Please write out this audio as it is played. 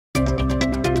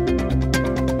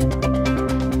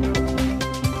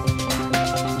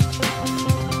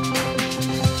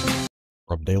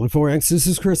Daily Forex, this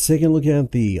is Chris taking a look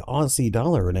at the Aussie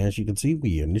dollar, and as you can see,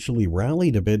 we initially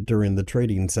rallied a bit during the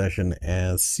trading session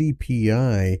as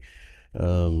CPI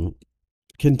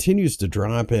continues to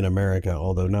drop in America,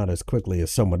 although not as quickly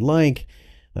as some would like.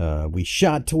 We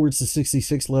shot towards the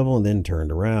 66 level and then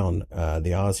turned around.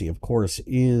 The Aussie, of course,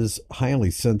 is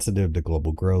highly sensitive to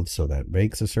global growth, so that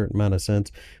makes a certain amount of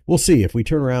sense. We'll see if we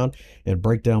turn around and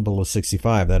break down below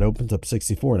 65. That opens up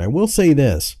 64, and I will say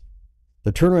this.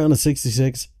 The turnaround of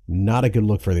 66, not a good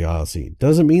look for the Aussie.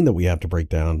 Doesn't mean that we have to break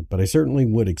down, but I certainly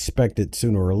would expect it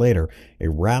sooner or later. A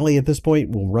rally at this point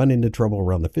will run into trouble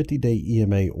around the 50-day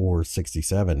EMA or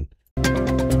 67.